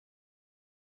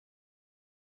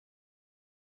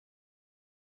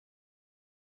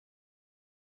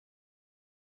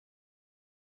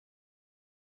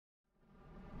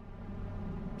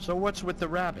So what's with the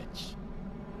rabbits?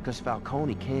 Because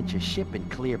Falcone can't just ship in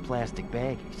clear plastic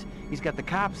baggies. He's got the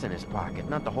cops in his pocket,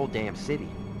 not the whole damn city.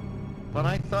 But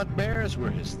I thought bears were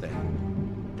his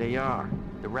thing. They are.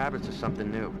 The rabbits are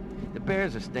something new. The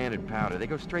bears are standard powder. They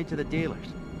go straight to the dealers.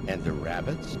 And the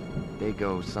rabbits? They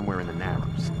go somewhere in the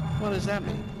Narrows. What does that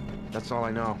mean? That's all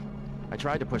I know. I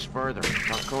tried to push further.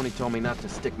 Falcone told me not to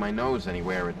stick my nose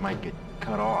anywhere it might get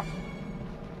cut off.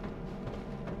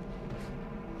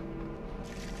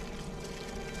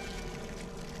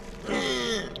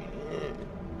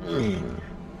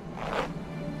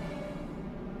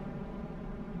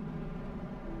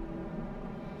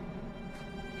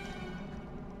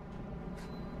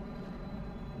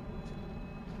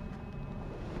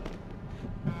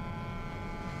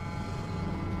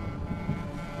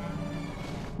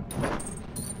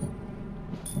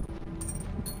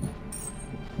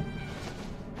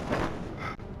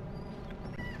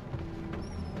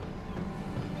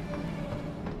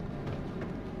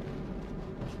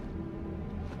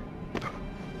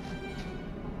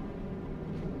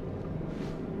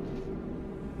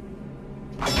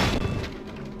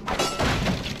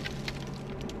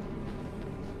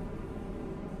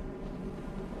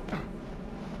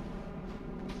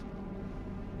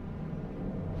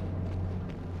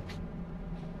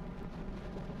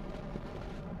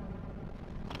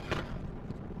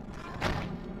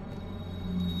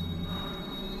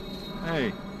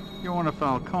 Hey, you're one of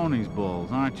Falcone's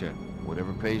bulls, aren't you?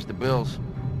 Whatever pays the bills.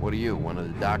 What are you, one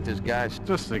of the doctor's guys?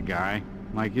 Just a guy.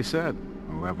 Like you said,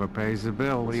 whoever pays the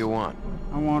bills. What do you want?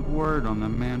 I want word on the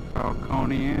man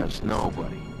Falcone is. That's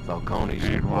nobody. Falcone's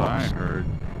your Ain't what I boss. heard.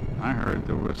 I heard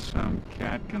there was some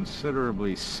cat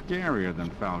considerably scarier than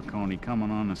Falcone coming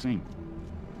on the scene.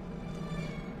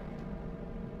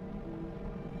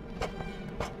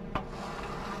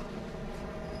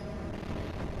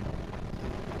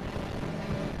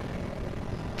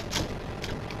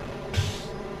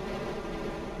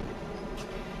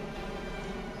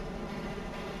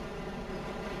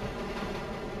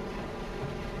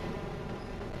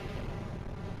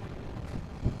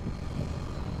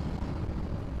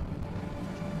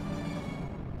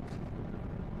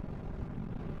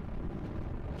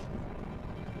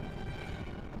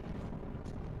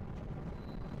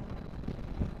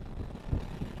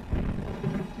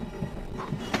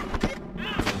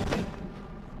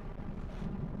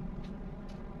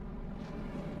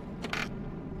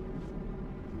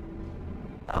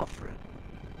 Alfred,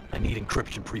 I need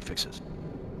encryption prefixes.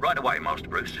 Right away, Master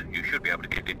Bruce. You should be able to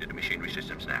get into the machinery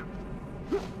systems now.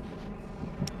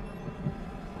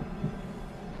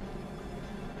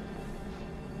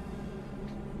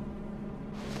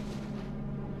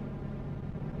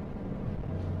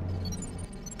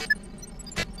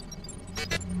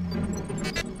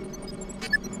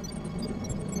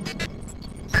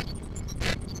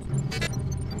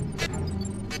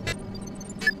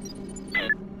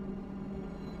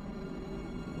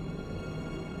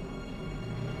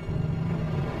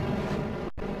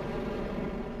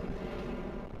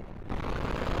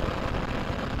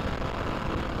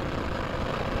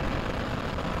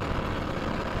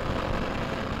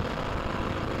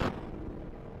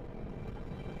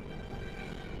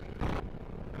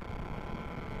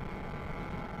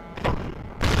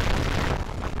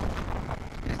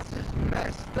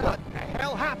 What the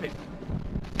hell happened?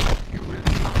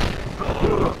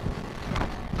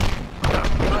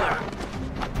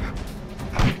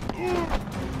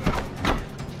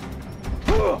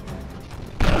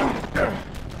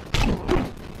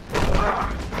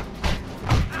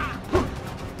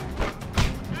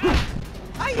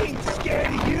 I ain't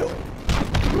scared of you!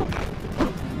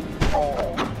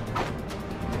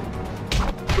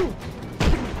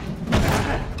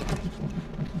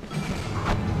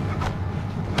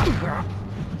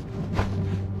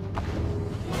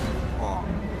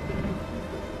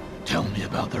 Tell me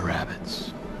about the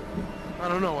rabbits. I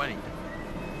don't know anything.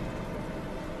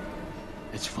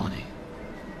 It's funny.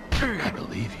 I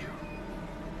believe you.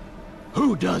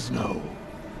 Who does know?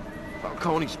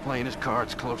 Falcone's playing his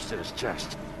cards close to his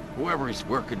chest. Whoever he's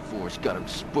working for's got him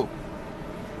spooked.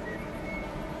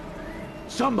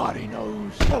 Somebody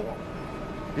knows.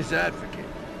 His advocate,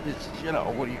 his,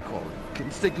 what do you call it?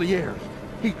 Consigliere.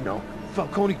 He'd know.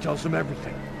 Falcone tells him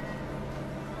everything.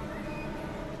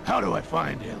 How do I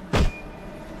find him?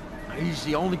 He's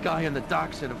the only guy in the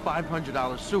docks in a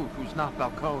 $500 suit who's not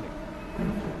Falcone.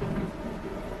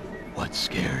 What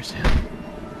scares him?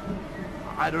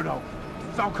 I don't know.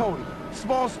 Falcone.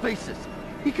 Small spaces.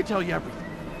 He could tell you everything.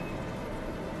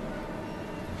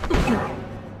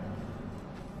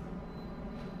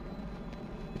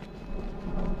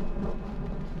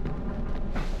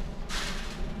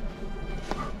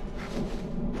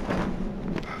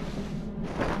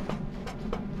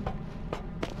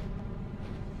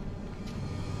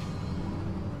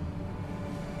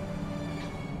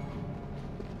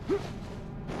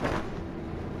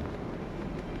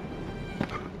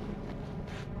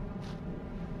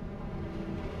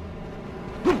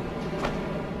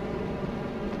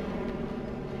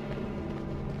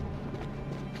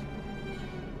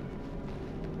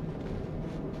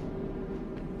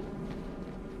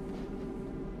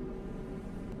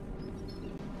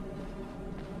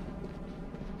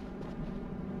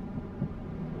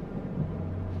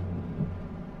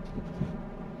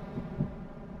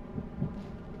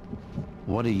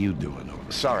 What are you doing over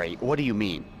there? Sorry, what do you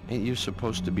mean? Ain't you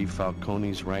supposed to be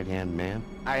Falcone's right-hand man?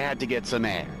 I had to get some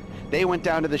air. They went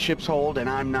down to the ship's hold, and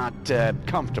I'm not,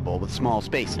 comfortable with small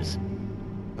spaces.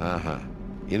 Uh-huh.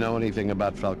 You know anything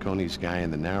about Falcone's guy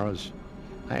in the Narrows?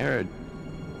 I heard.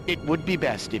 It would be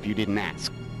best if you didn't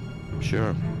ask.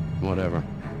 Sure. Whatever.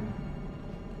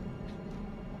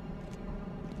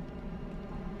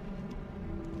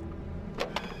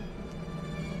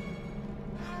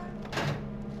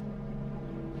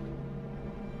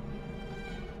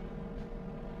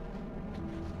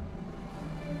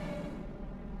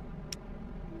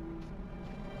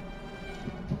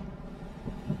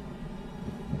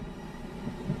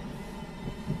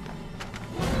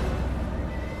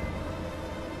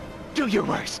 Do your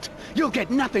worst. You'll get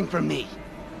nothing from me.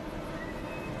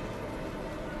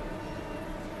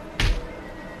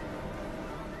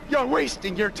 You're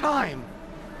wasting your time.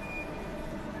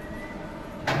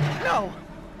 No!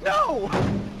 No!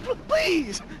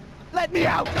 Please! Let me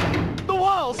out! The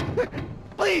walls!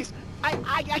 Please!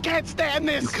 I can't stand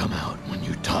this! You come out when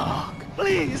you talk.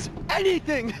 Please!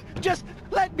 Anything! Just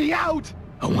let me out!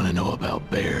 I want to know about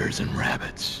bears and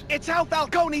rabbits. It's how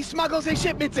Falcone smuggles his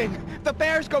shipments in. The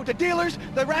bears go to dealers,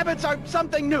 the rabbits are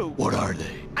something new. What are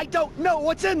they? I don't know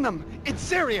what's in them. It's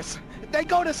serious. They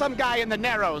go to some guy in the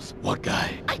Narrows. What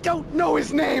guy? I don't know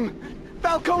his name.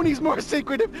 Falcone's more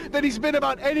secretive than he's been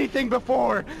about anything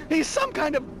before. He's some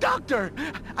kind of doctor.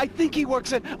 I think he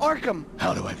works at Arkham.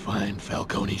 How do I find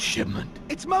Falcone's shipment?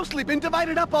 It's mostly been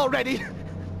divided up already.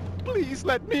 Please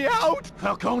let me out.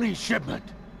 Falcone's shipment?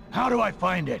 How do I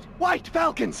find it? White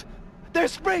Falcons. They're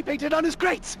spray painted on his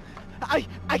crates. I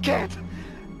can't.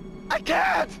 I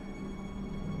can't.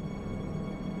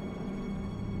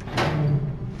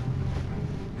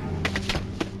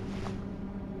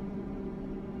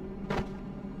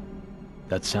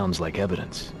 That sounds like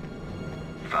evidence.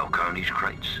 Falcone's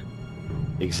crates.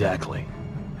 Exactly.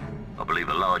 I believe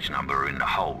a large number are in the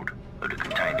hold of the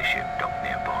container ship docked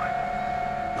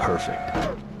nearby. Perfect.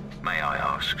 May I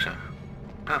ask, sir?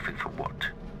 Perfect for what?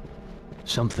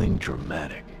 Something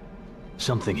dramatic.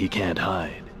 Something he can't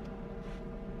hide.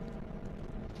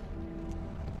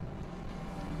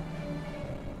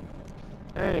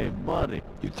 Hey, buddy.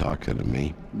 You talking to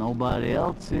me? Nobody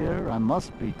else here? I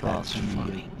must be talking That's to you.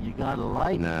 funny. You got a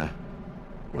light? Nah.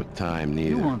 What time, You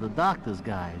neither. one of the doctor's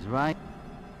guys, right?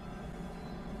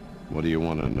 What do you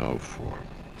want to know for?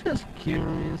 Just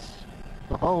curious.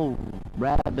 The whole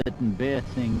rabbit and bear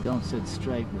thing don't sit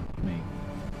straight with me.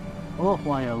 Or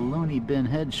why a loony bin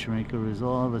head shrinker is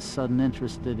all of a sudden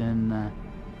interested in,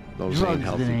 Those drugs ain't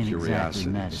healthy that ain't exactly curiosities.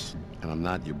 medicine. And I'm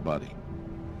not your buddy.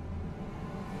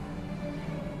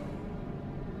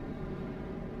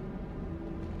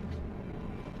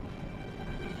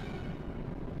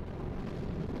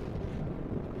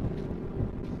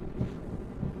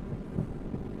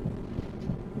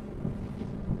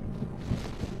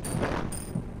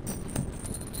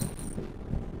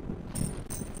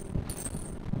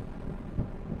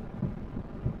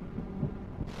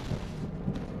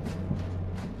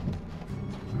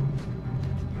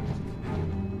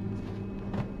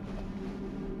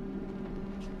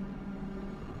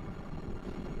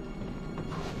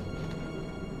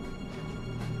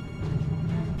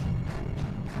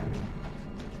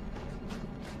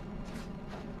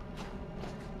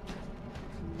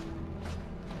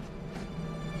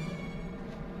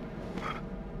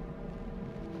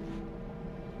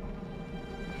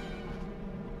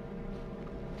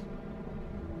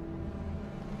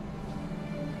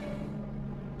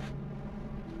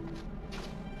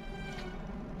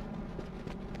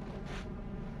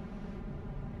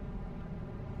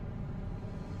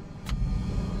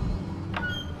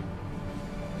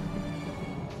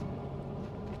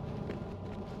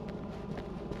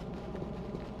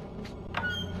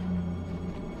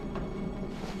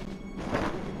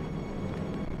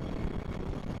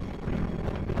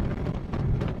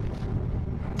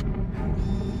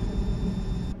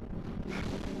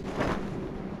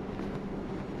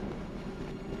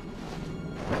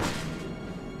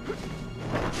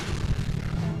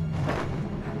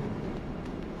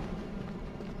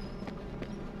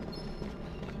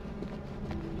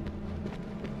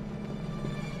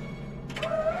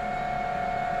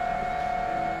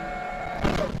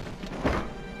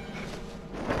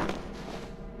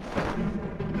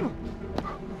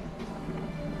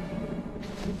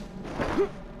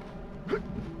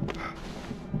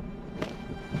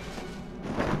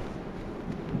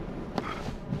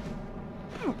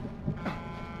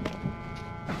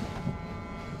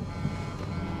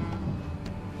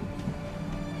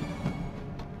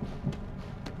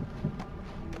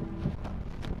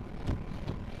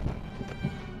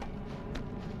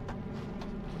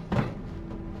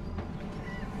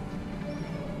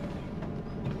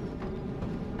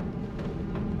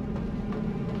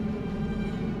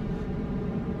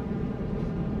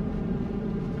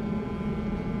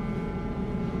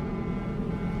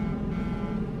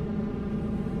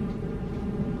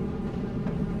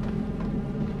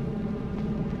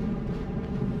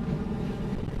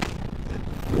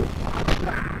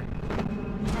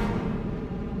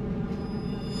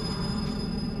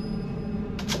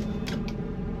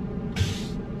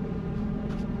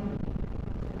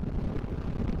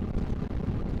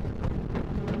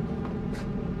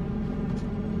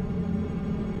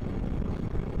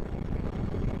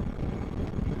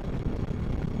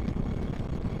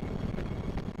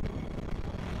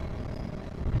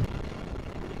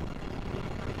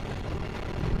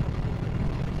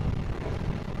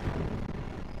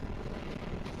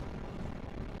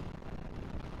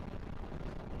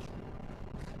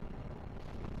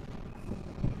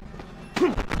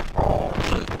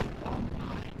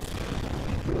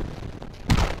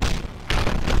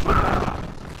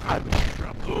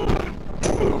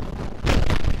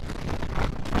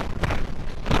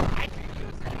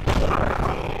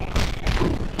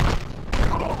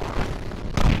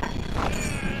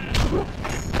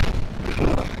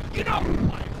 Get off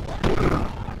my...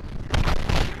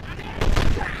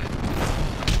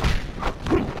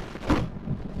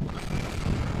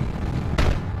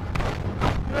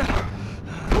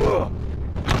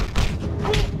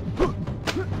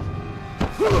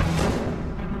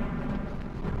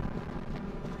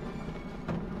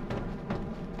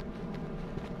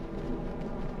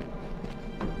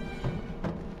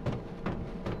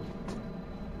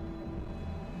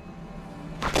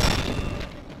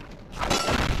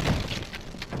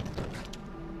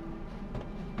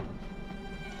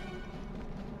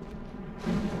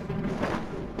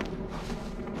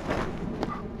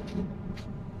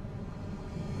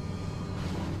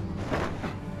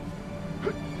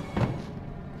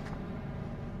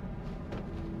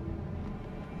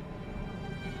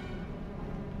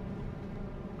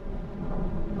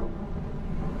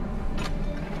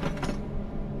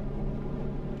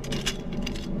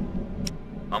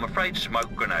 I'm afraid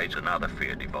smoke grenades and other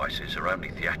fear devices are only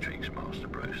theatrics, Master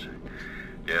Bruce.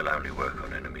 They'll only work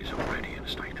on enemies already in a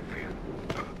state of fear.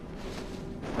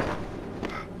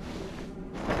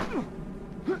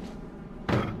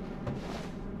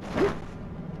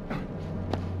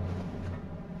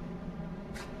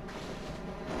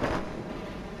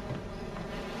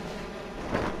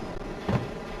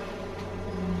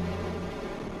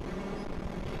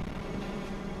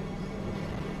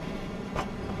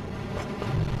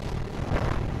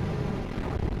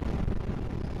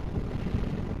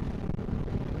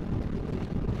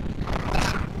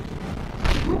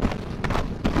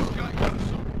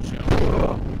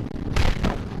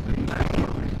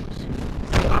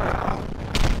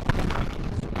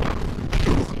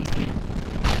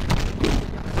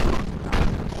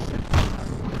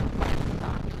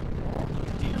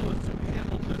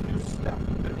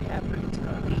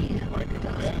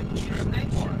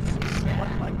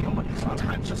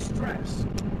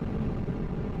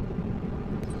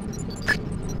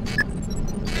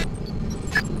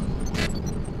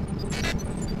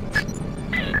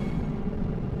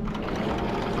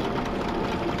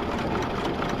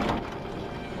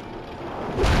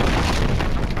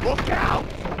 Look out!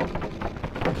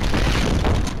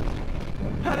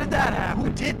 How did that happen?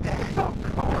 Who did that?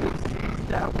 Of course.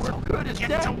 That we're good as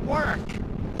get to work.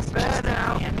 Fan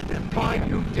out and find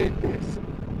who did this.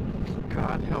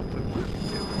 God help it, we're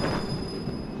doing.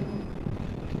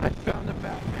 I found the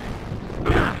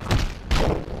Batman.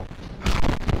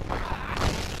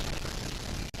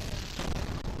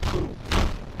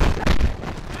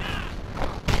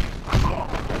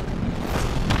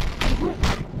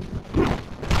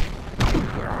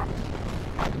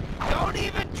 Don't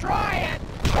even try it!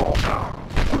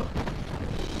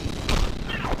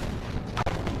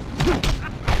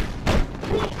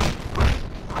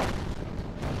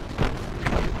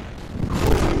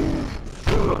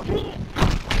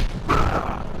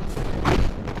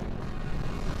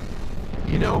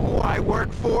 You know who I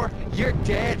work for? You're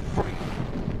dead free.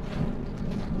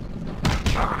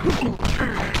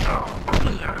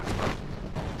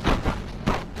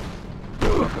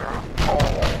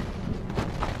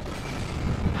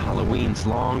 Halloween's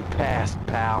long past,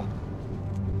 pal.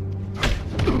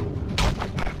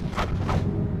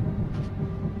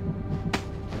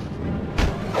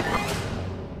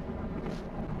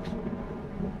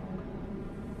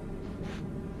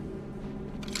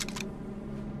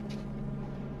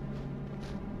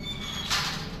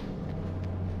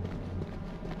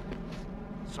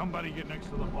 Somebody get next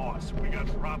to the boss. We got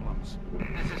problems.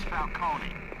 This is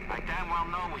Falcone. I damn well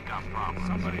know we got problems.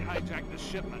 Somebody hijacked the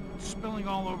shipment, spilling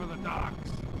all over the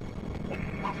docks.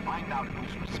 We'll find out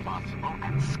who's responsible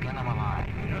and skin them alive.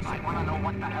 Yes, I want to know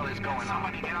what the hell is going on.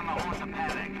 Somebody get on the horse of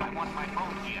panic. I want my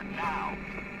boat here now.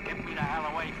 Get me the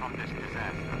hell away from this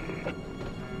disaster.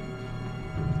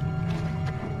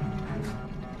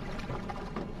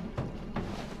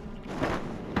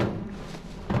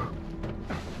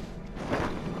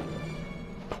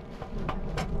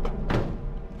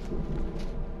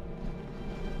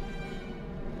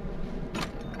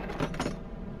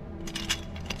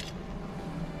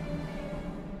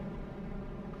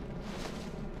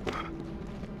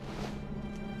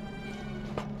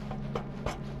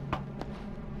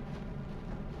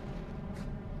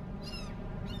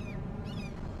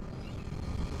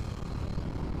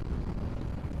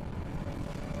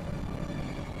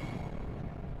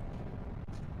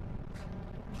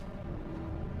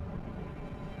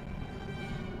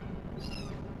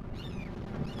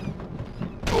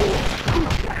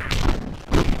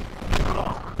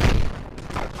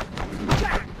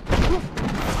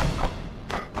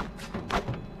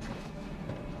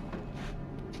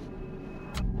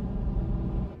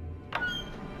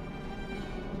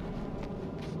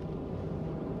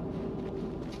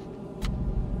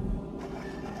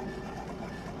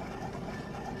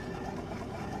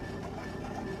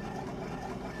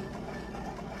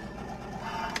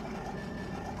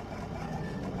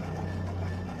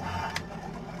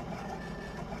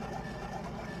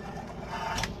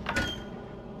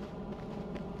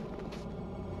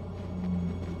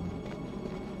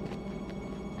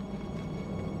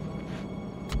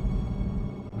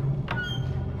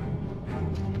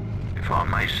 If I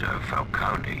may, sir,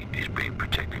 Falcone is being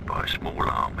protected by a small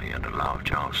army and a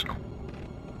large arsenal.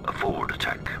 A forward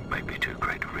attack may be too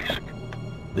great a risk.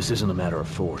 This isn't a matter of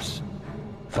force.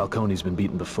 Falcone's been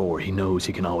beaten before. He knows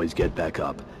he can always get back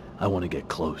up. I want to get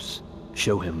close.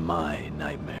 Show him my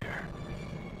nightmare.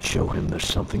 Show him there's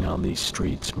something on these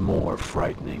streets more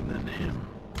frightening than him.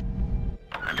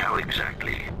 And how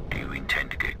exactly do you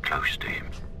intend to get close to him,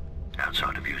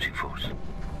 outside of using force?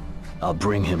 I'll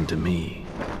bring him to me,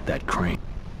 that crane.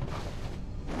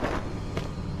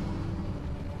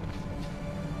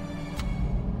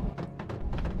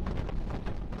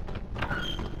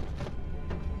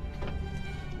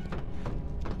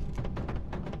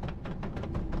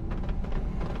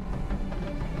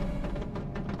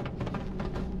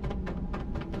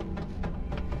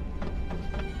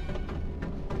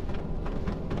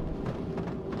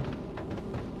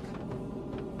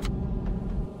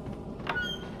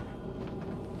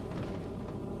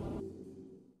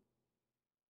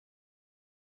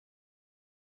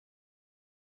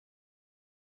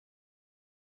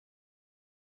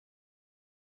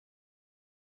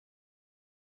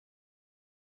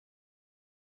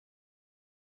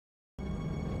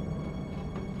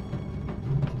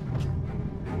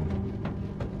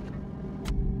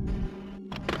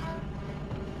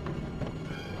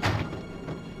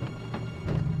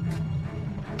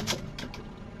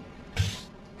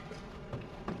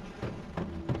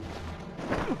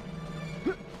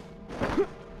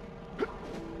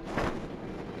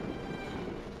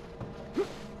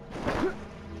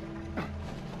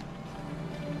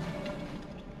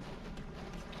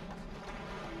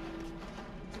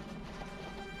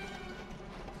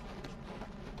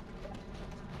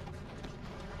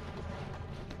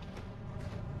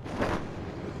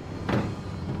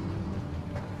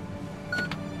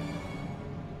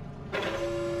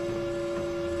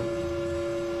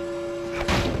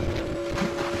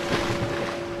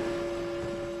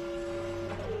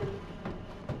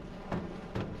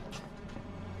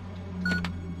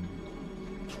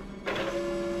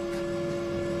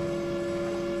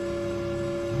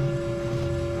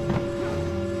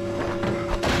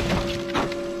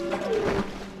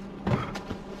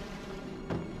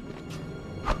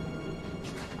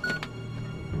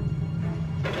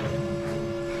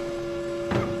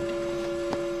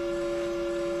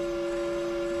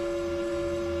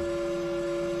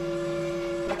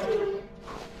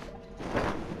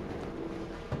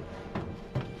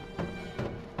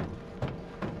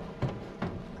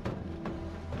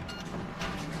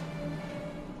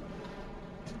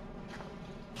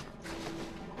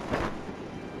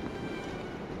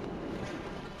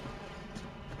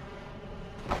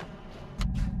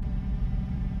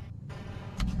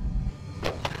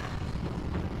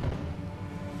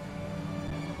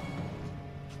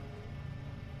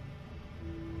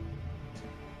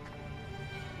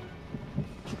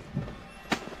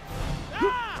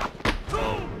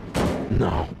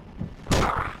 No.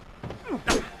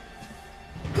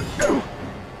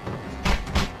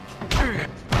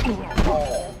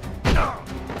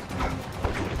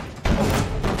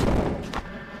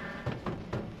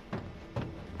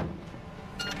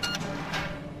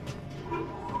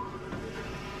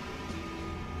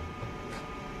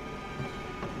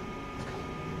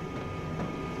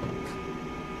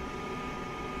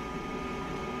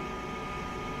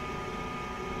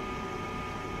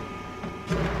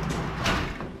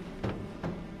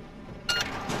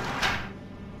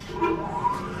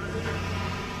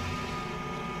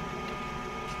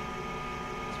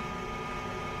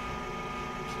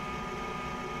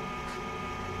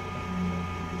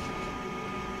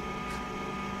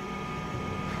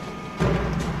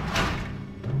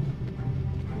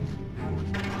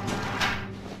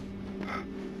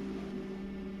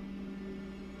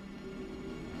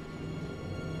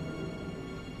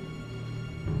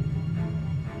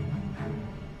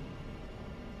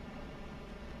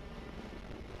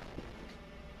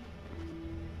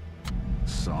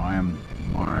 Saw him,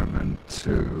 Marvin,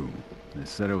 too. They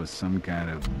said it was some kind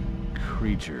of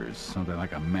creature, something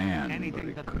like a man, but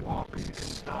it couldn't be.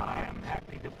 I am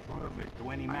happy to prove it to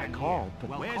any man. called,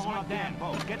 but Where's my damn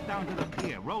boat? Get down to the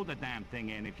pier. Row the damn thing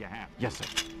in if you have to. Yes, sir.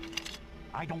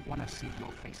 I don't want to see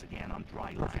your face again on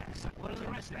dry land. What are the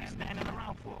rest of you standing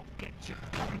around for? Get your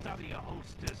guns out of your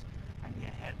holsters and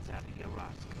your heads out of your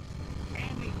rosters.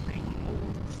 Anything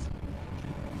moves.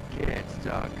 Get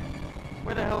stuck.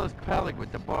 Where the hell is Peleg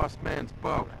with the boss man's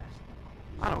boat?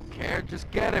 I don't care, just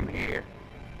get him here.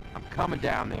 I'm coming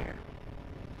down there.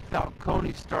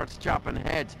 Falcone starts chopping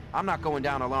heads. I'm not going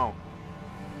down alone.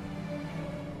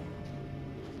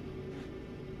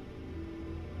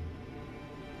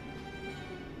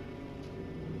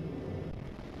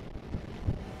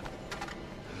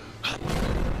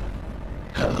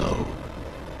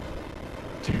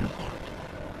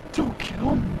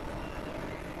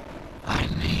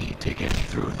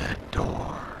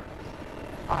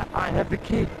 the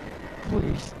kid.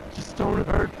 Please, just don't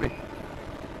hurt me.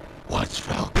 What's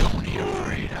Falcone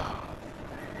afraid of?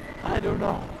 I don't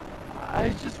know.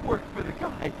 I just work for the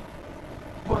guy.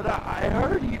 But I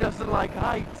heard he doesn't like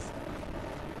heights.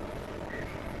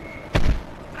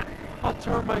 I'll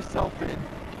turn myself in.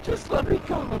 Just let me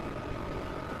go.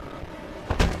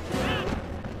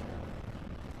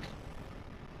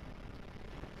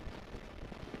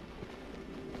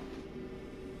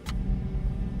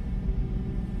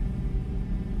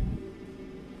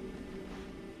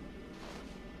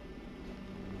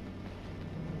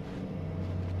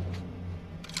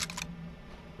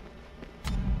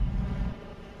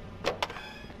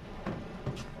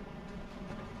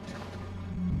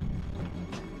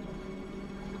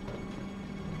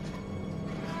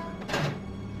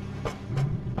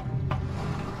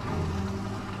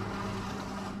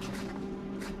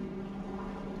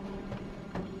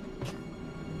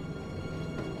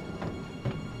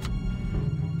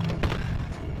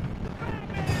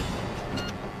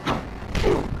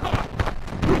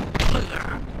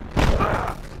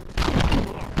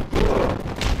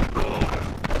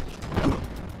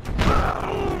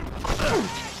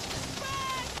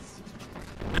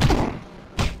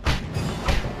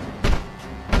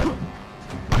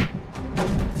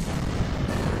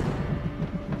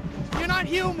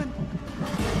 Human!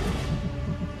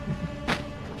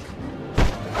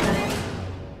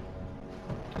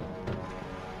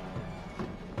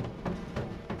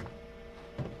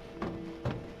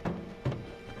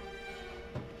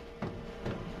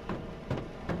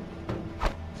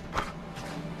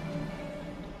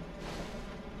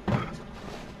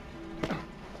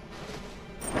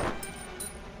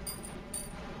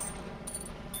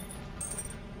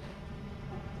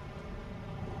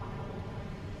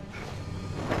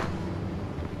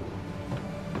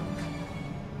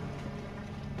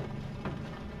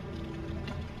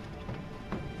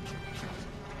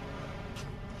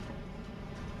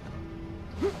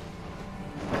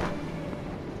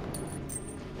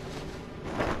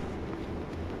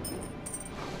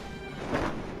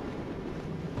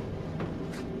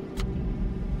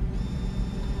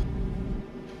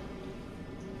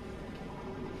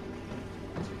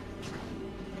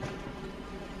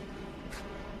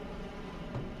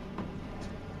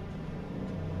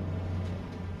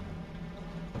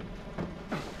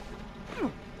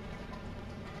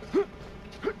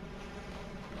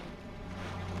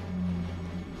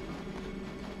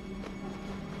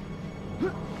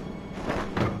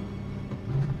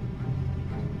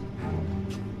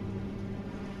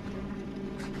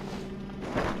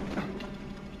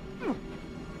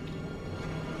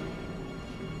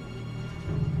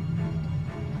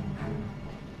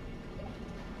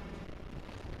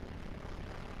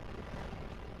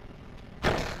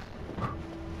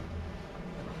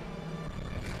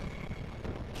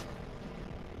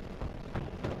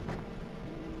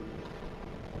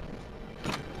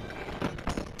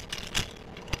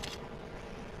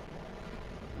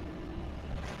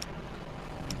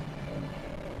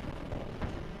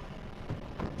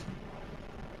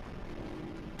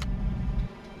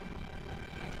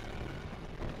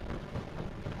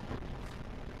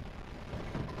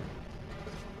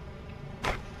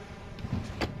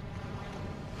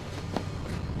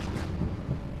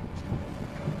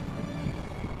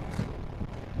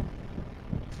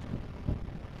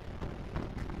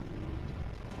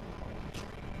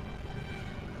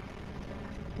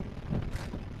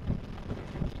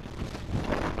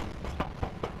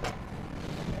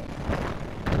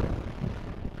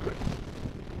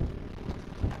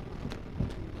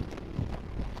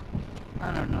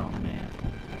 I don't know, man.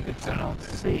 I don't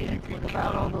see it. What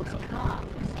about all those cops?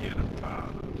 Forget about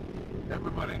it.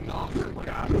 Everybody knows the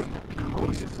cops.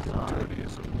 He's as dirty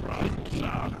as a rotten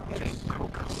outhouse.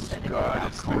 God,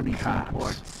 it's the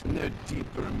cops. And they're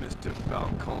deeper in Mr.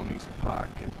 Falcone's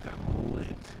pocket than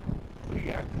lint. We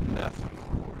got nothing to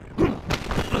worry about.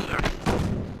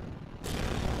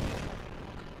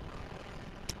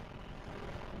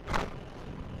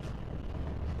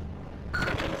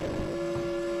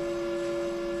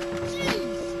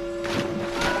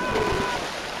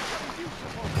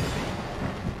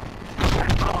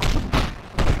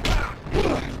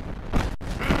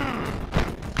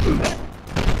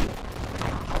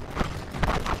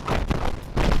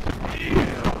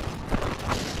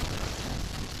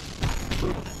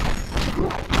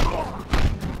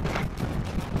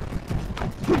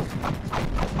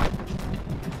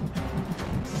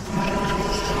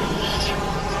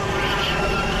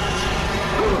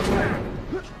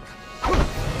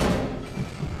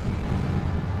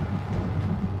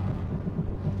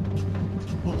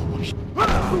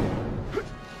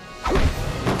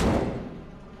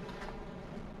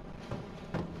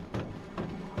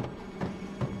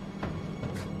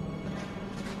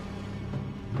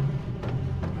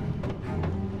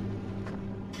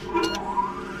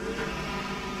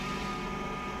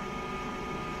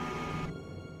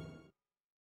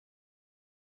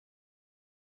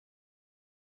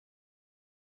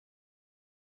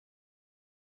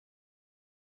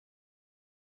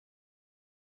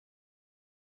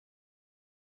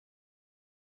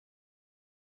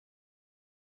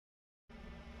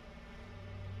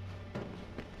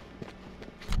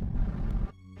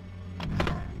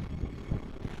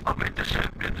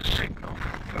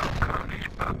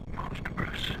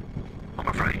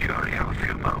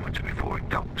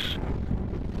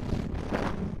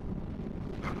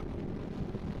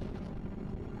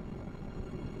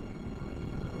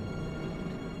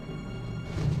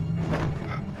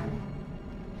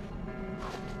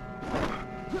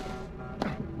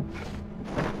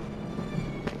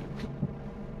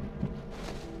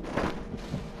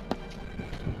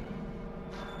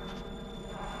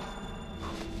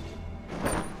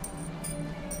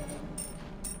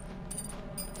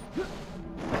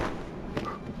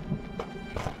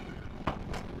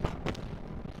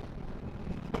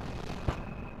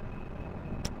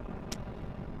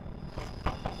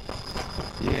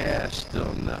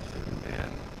 Still nothing, man.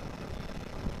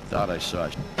 Thought I saw...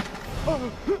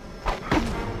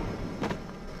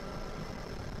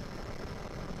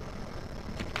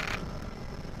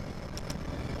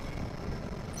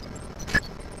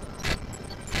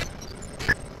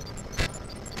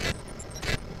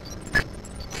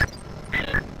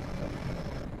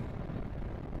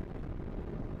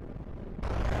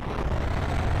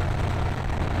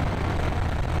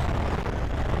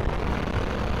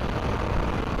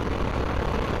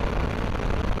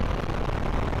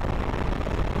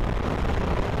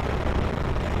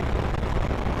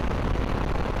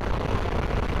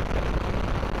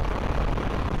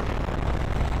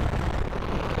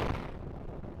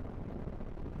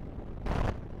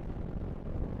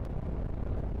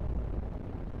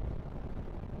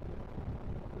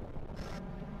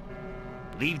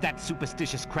 Leave that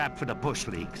superstitious crap for the bush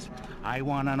leagues. I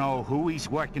want to know who he's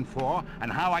working for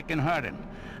and how I can hurt him.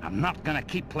 I'm not gonna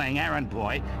keep playing errand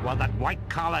boy while that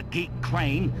white-collar geek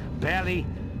Crane barely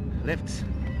lifts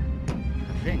a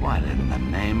finger. What in the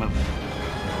name of...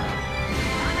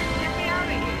 Get me out of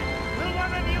here! Will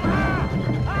one of you...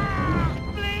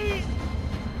 please!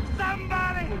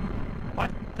 Somebody! What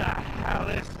the hell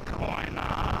is going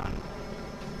on?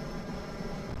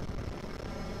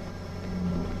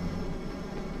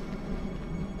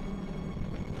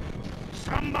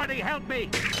 Somebody help me!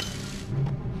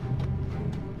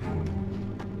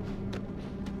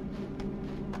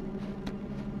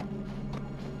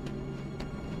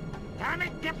 Damn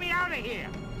it, get me out of here!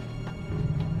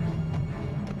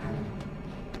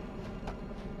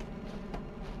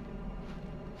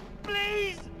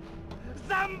 Please!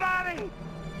 Somebody!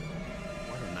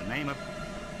 What in the name of...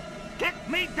 Get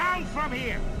me down from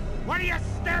here! What are you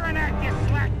staring at, you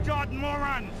slack-jawed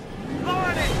morons?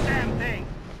 Lower this damn thing!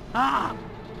 Ah!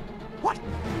 What? What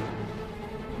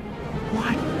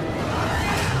the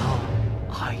hell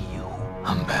are you?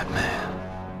 I'm Batman.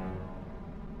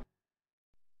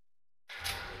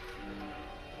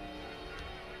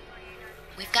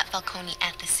 We've got Falcone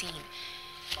at the scene.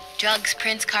 Drugs,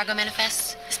 prints, cargo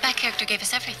manifests. This back character gave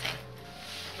us everything.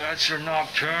 That's your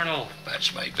nocturnal.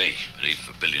 That's maybe, but even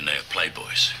for billionaire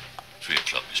playboys, 3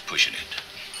 o'clock is pushing it.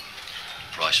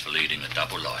 The price for leading a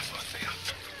double life, I fear.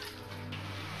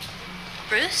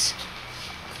 Bruce?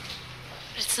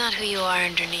 But it's not who you are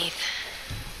underneath.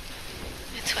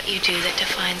 It's what you do that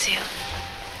defines you.